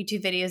many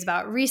YouTube videos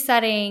about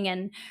resetting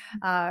and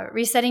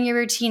resetting your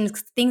routines.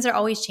 'Cause things are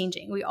always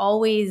changing.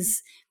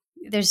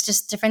 There's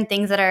just different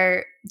things that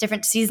are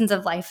different seasons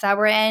of life that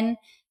we're in.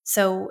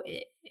 So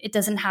it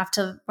doesn't have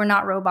to, we're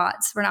not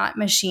robots. We're not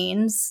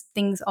machines.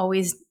 Things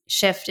always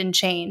shift and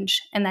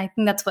change. And I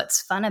think that's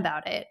what's fun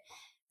about it.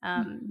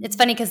 It's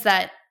funny because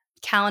that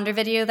calendar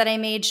video that I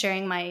made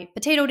sharing my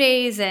potato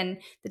days and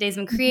the days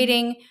I'm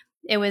creating,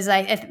 it was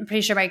like, I'm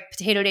pretty sure my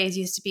potato days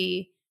used to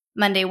be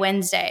Monday,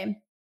 Wednesday.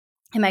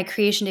 And my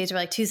creation days were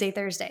like Tuesday,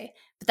 Thursday.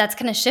 But that's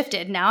kind of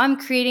shifted. Now I'm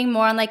creating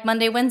more on like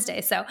Monday,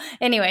 Wednesday. So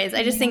anyways,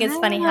 I just think it's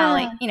funny how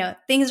like,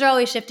 things are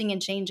always shifting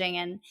and changing.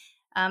 And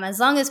as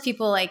long as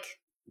people like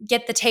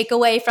get the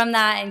takeaway from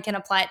that and can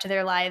apply it to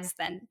their lives,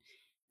 then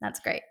that's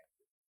great.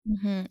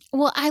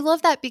 Well, I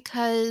love that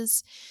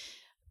because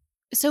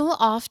so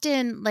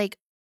often like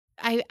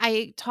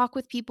I talk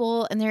with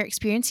people and they're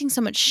experiencing so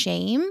much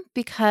shame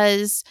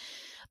because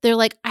they're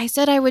like, I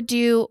said I would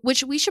do,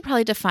 which we should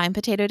probably define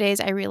potato days.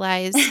 I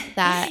realize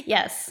that.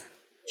 Yes.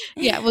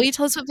 Yeah. Will you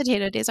tell us what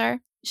potato days are?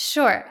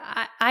 Sure.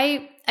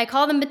 I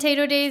call them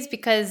potato days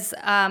because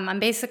I'm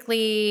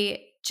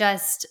basically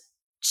just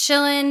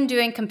chilling,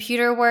 doing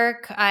computer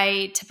work.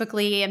 I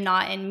typically am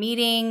not in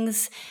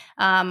meetings,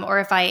 or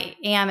if I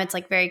am, it's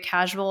like very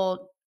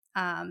casual.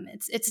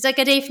 It's like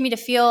a day for me to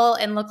feel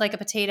and look like a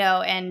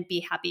potato and be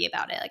happy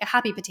about it, like a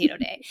happy potato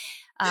day.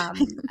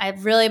 I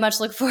really much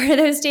look forward to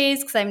those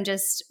days because I'm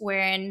just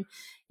wearing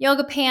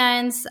yoga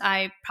pants.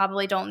 I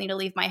probably don't need to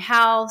leave my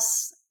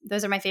house.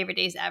 Those are my favorite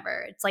days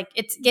ever. It's like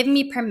it's giving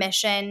me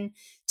permission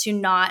to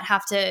not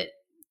have to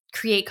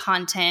create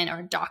content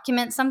or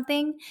document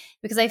something,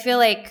 because I feel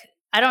like,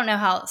 I don't know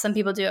how some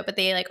people do it, but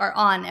they like are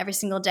on every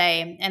single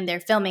day and they're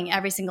filming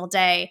every single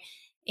day.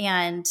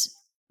 And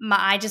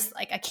I just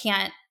like, I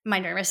can't, my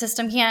nervous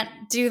system can't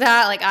do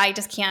that. Like I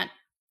just can't,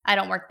 I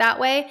don't work that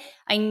way.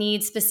 I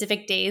need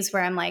specific days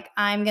where I'm like,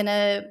 I'm going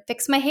to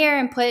fix my hair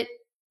and put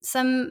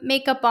some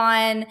makeup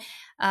on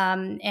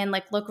and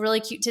like look really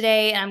cute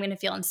today. And I'm going to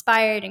feel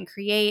inspired and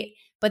create.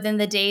 But then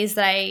the days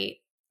that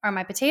are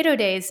my potato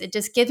days, it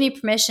just gives me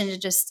permission to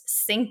just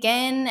sink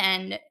in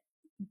and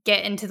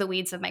get into the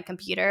weeds of my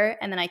computer.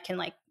 And then I can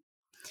like,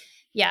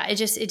 it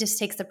just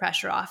takes the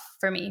pressure off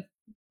for me.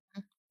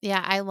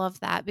 Yeah, I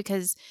love that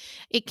because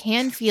it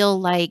can feel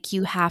like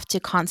you have to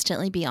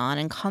constantly be on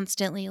and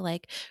constantly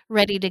like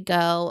ready to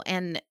go,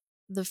 and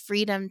the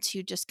freedom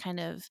to just kind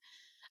of,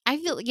 I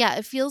feel,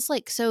 it feels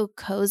like so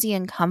cozy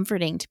and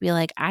comforting to be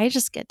like, I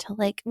just get to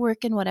like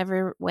work in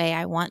whatever way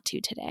I want to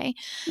today.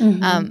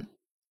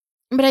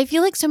 But I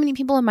feel like so many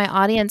people in my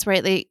audience,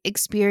 right, they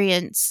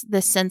experience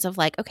this sense of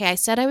like, okay, I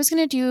said I was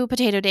going to do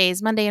potato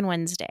days Monday and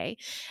Wednesday,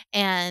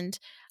 and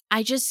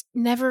I just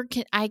never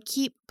can. I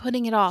keep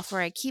putting it off, or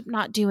I keep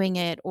not doing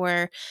it,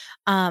 or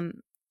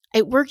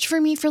it worked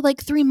for me for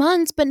like 3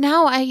 months, but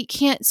now I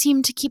can't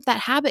seem to keep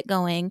that habit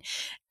going.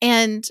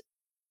 And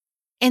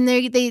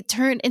they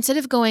turn, instead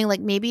of going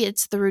like, maybe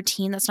it's the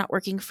routine that's not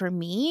working for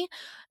me,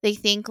 they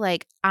think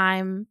like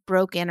I'm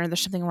broken or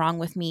there's something wrong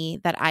with me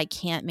that I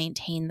can't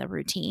maintain the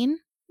routine.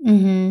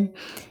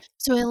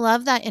 So I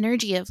love that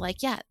energy of like,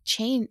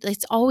 change.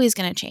 It's always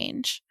going to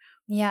change.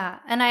 Yeah.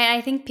 And I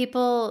think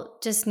people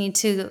just need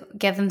to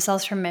give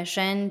themselves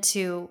permission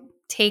to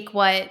take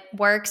what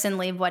works and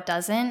leave what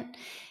doesn't.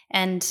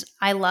 And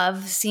I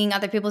love seeing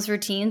other people's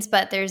routines,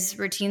 but there's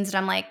routines that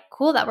I'm like,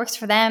 cool, that works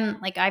for them.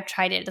 Like I've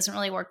tried it. It doesn't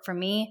really work for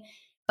me.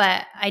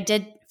 But I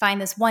did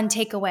find this one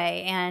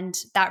takeaway and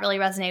that really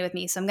resonated with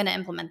me. So I'm going to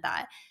implement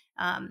that.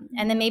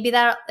 And then maybe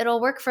that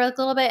it'll work for a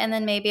little bit. And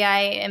then maybe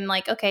I am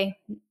like, okay,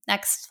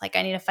 next, like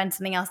I need to find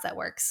something else that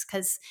works.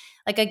 Cause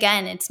like,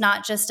 again, it's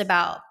not just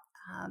about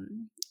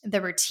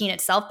the routine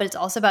itself, but it's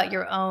also about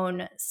your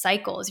own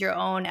cycles, your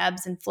own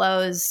ebbs and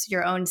flows,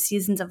 your own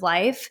seasons of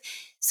life.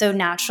 So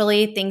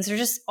naturally, things are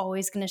just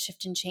always going to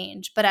shift and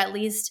change. But at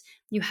least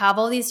you have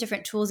all these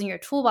different tools in your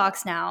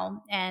toolbox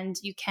now, and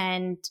you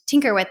can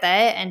tinker with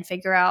it and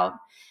figure out,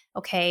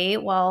 okay,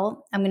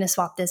 well, I'm going to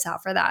swap this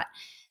out for that.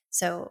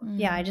 So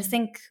yeah, I just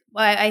think,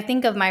 I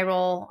think of my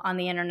role on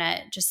the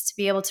internet just to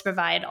be able to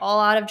provide a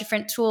lot of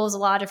different tools, a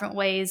lot of different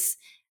ways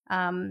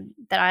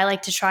that I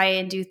like to try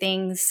and do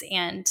things,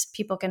 and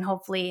people can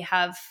hopefully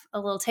have a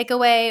little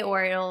takeaway,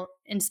 or it'll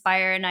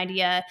inspire an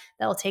idea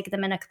that will take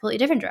them in a completely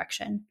different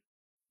direction.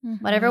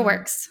 Whatever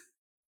works.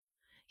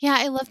 Yeah,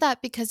 I love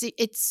that, because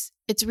it's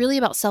really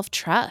about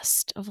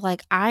self-trust of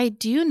like, I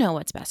do know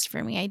what's best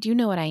for me. I do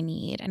know what I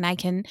need, and I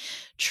can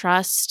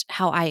trust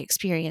how I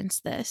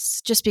experience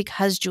this. Just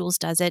because Jules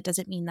does it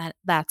doesn't mean that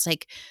that's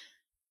like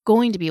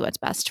going to be what's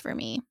best for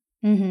me.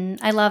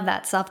 I love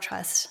that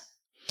self-trust.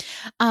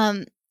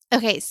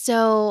 Okay,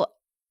 so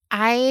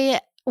I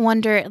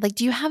wonder, like,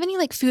 do you have any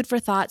like food for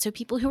thought? So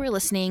people who are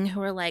listening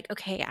who are like,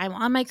 okay, I'm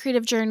on my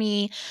creative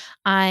journey.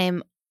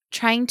 I'm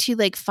trying to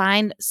like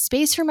find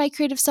space for my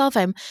creative self.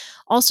 I'm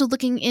also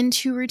looking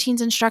into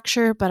routines and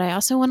structure, but I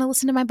also want to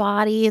listen to my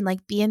body and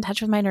like be in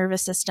touch with my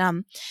nervous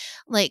system.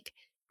 Like,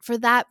 for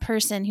that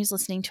person who's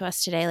listening to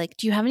us today, like,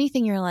 do you have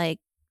anything you're like,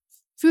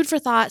 food for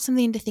thought,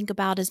 something to think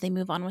about as they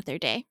move on with their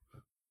day?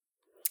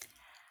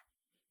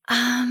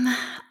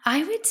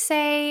 I would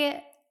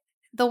say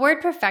the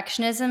word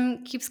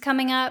perfectionism keeps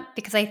coming up,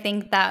 because I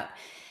think that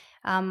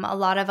a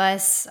lot of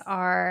us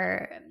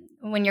are,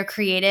 when you're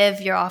creative,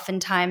 you're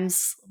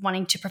oftentimes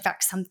wanting to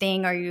perfect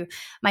something.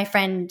 My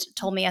friend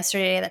told me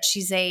yesterday that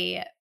she's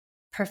a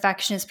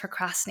perfectionist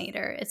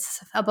procrastinator. It's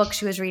a book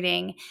she was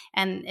reading,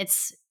 and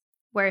it's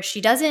where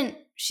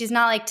she's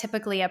not like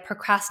typically a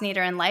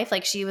procrastinator in life.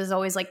 Like, she was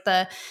always like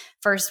the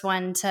first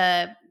one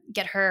to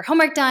get her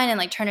homework done and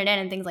like turn it in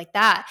and things like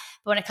that.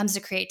 But when it comes to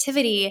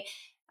creativity,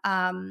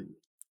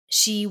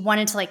 she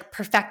wanted to like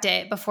perfect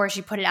it before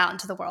she put it out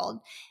into the world.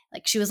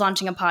 Like, she was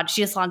launching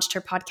she just launched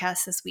her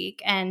podcast this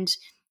week. And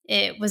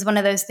it was one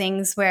of those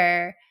things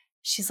where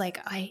she's like,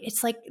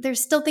 it's like,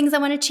 there's still things I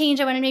want to change.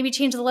 I want to maybe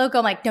change the logo.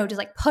 I'm like, no, just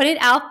like put it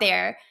out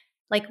there.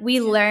 Like,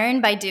 we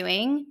learn by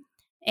doing.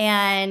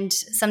 And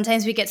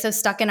sometimes we get so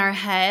stuck in our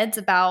heads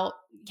about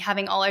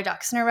having all our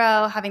ducks in a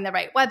row, having the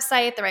right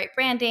website, the right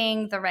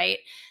branding, the right,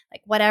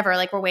 like whatever,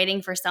 like we're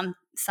waiting for some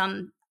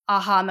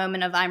aha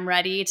moment of I'm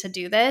ready to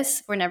do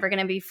this. We're never going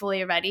to be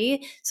fully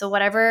ready. So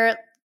whatever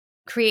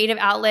creative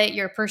outlet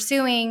you're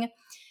pursuing,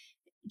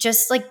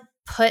 just like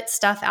put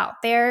stuff out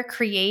there,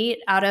 create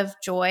out of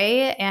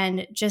joy,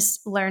 and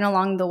just learn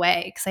along the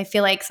way. Because I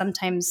feel like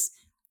sometimes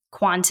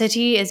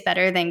quantity is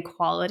better than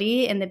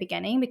quality in the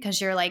beginning,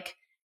 because you're like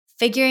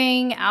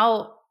figuring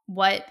out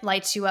what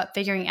lights you up,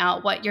 figuring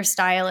out what your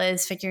style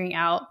is, figuring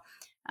out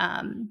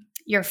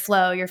your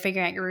flow, you're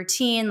figuring out your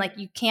routine. Like,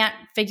 you can't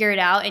figure it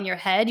out in your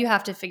head. You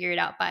have to figure it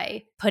out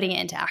by putting it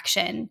into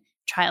action,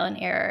 trial and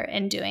error,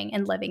 and doing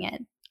and living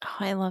it. Oh,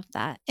 I love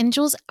that. And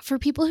Jules, for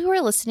people who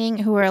are listening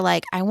who are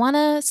like, I want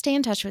to stay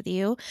in touch with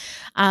you,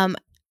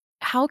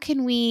 how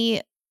can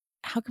we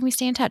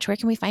stay in touch? Where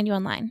can we find you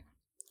online?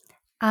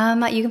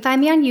 You can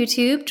find me on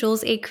YouTube,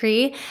 Jules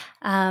Acree,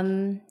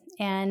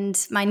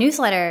 and my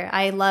newsletter.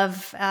 I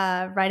love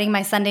writing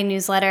my Sunday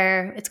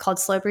newsletter. It's called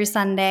Slow Brew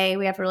Sunday.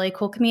 We have a really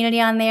cool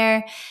community on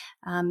there.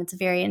 It's a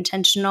very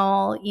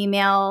intentional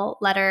email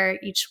letter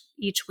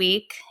each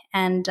week.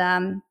 And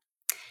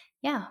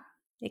yeah,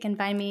 you can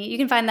find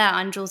that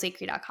on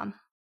julesacree.com.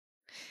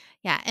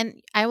 Yeah.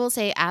 And I will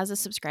say, as a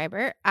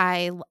subscriber,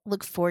 I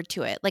look forward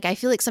to it. Like, I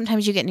feel like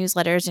sometimes you get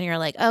newsletters and you're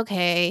like,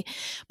 okay,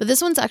 but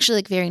this one's actually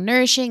like very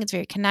nourishing. It's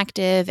very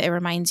connective. It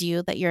reminds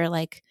you that you're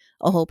like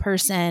a whole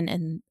person,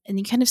 and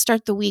you kind of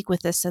start the week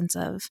with this sense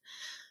of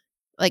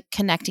like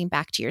connecting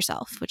back to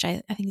yourself, which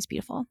I think is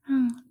beautiful.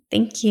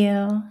 Thank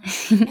you.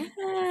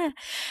 Yeah.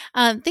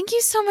 Thank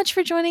you so much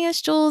for joining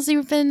us, Jules.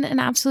 You've been an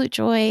absolute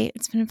joy.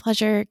 It's been a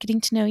pleasure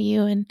getting to know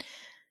you and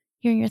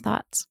hearing your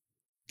thoughts.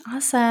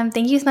 Awesome.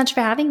 Thank you so much for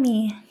having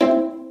me.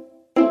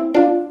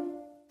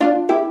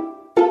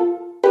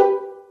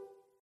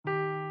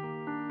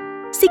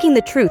 Seeking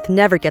the truth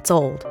never gets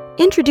old.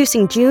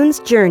 Introducing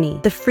June's Journey,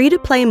 the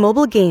free-to-play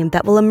mobile game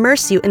that will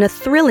immerse you in a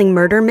thrilling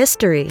murder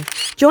mystery.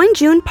 Join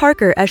June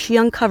Parker as she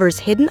uncovers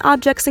hidden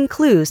objects and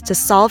clues to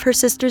solve her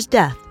sister's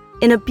death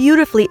in a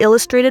beautifully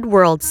illustrated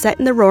world set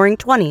in the Roaring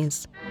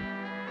 '20s.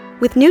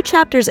 With new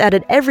chapters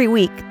added every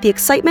week, the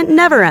excitement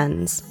never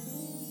ends.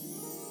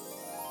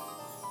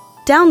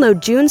 Download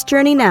June's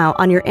Journey now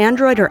on your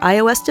Android or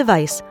iOS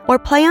device, or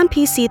play on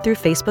PC through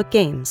Facebook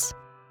Games.